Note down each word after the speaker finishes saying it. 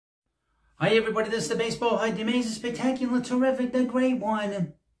Hi everybody, this is the Baseball Hut, the amazing, spectacular, terrific, the great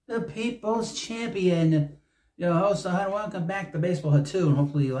one, the people's champion, your host, the Hut. Welcome back to Baseball Hut 2, and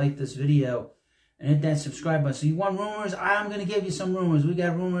hopefully you like this video and hit that subscribe button. So you want rumors? I'm going to give you some rumors. We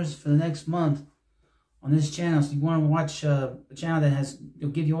got rumors for the next month on this channel. So you want to watch a channel that will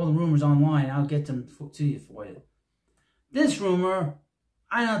give you all the rumors online. I'll get them to you for you. This rumor,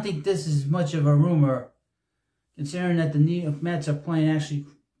 I don't think this is much of a rumor, considering that the New York Mets are playing actually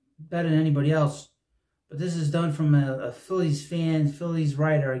better than anybody else. But this is done from a Phillies fan, Phillies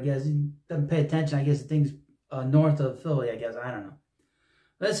writer, I guess. He doesn't pay attention, I guess, to things north of Philly, I guess. I don't know.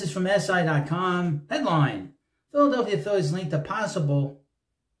 This is from SI.com. Headline: Philadelphia Phillies linked a possible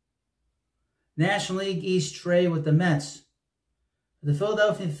National League East trade with the Mets. The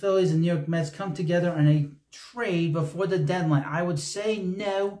Philadelphia Phillies and New York Mets come together on a trade before the deadline. I would say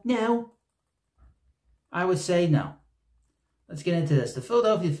no. I would say no. Let's get into this. The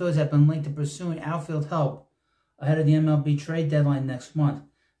Philadelphia Phillies have been linked to pursuing outfield help ahead of the MLB trade deadline next month.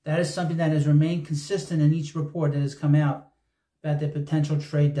 That is something that has remained consistent in each report that has come out about their potential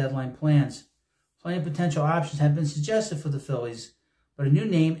trade deadline plans. Plenty of potential options have been suggested for the Phillies, but a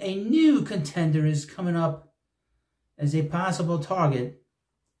new contender is coming up as a possible target.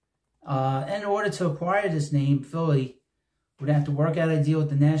 In order to acquire this name, Philly would have to work out a deal with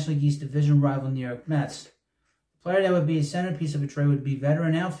the National League East division rival New York Mets. The player that would be a centerpiece of a trade would be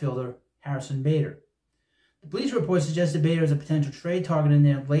veteran outfielder Harrison Bader. The Bleacher Report suggested Bader as a potential trade target in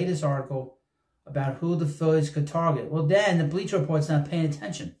their latest article about who the Phillies could target. Well, then the Bleacher Report's not paying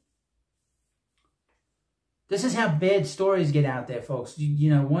attention. This is how bad stories get out there, folks.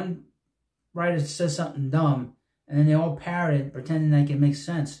 You know, one writer says something dumb, and then they all parrot it, pretending like it makes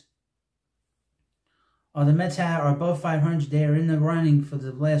sense. The Mets are above 500. They are in the running for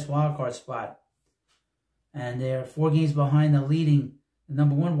the last wildcard spot. And they're 4 games behind the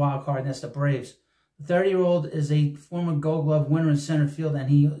number 1 wild card, and that's the Braves. The 30-year-old is a former Gold Glove winner in center field, and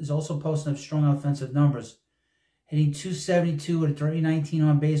he is also posting up strong offensive numbers, hitting .272 with a .319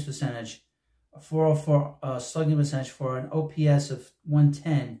 on-base percentage, a .404 slugging percentage for an OPS of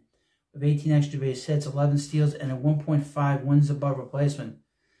 110, with 18 extra base hits, 11 steals, and a 1.5 wins above replacement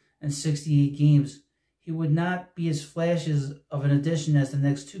in 68 games. He would not be as flashy of an addition as the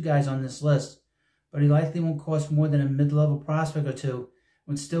next 2 guys on this list, but he likely won't cost more than a mid-level prospect or 2,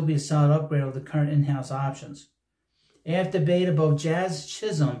 would still be a solid upgrade over the current in-house options. After Bader, both Jazz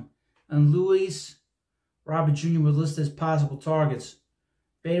Chisholm and Luis Robert Jr. were listed as possible targets.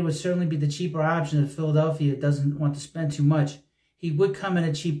 Bader would certainly be the cheaper option if Philadelphia doesn't want to spend too much. He would come at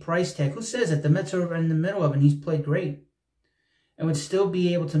a cheap price tag. Who says that? The Mets are in the middle of it, and he's played great. And would still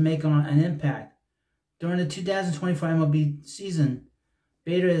be able to make an impact. During the 2024 MLB season,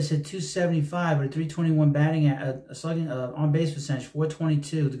 Bader has hit .275 with a .321 batting, slugging on-base percentage,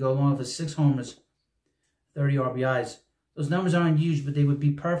 .422 to go along with 6 homers, 30 RBIs. Those numbers aren't huge, but they would be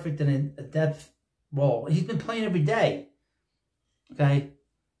perfect in a depth role. He's been playing every day. Okay?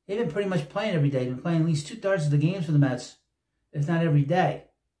 He's been pretty much playing every day. He's been playing at least 2/3 of the games for the Mets, if not every day.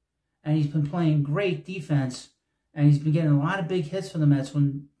 And he's been playing great defense, and he's been getting a lot of big hits for the Mets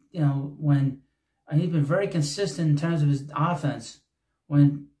and he's been very consistent in terms of his offense.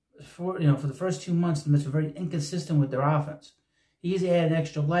 For the first 2 months, the Mets were very inconsistent with their offense. He's added an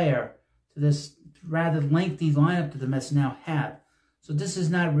extra layer to this rather lengthy lineup that the Mets now have. So this is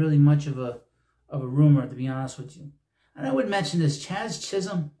not really much of a rumor, to be honest with you. And I would mention this, Jazz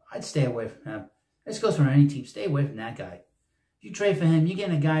Chisholm, I'd stay away from him. This goes for any team. Stay away from that guy. If you trade for him, you're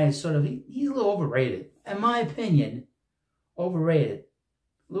getting a guy that's he's a little overrated. In my opinion, overrated.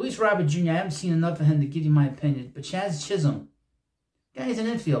 Luis Robert Jr., I haven't seen enough of him to give you my opinion, but Jazz Chisholm, guy's an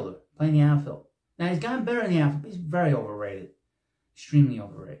infielder, playing the outfield. Now, he's gotten better in the outfield, but he's very overrated. Extremely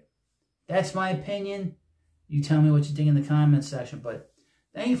overrated. That's my opinion. You tell me what you think in the comments section. But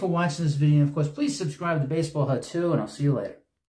thank you for watching this video. Of course, please subscribe to Baseball Hut 2, and I'll see you later.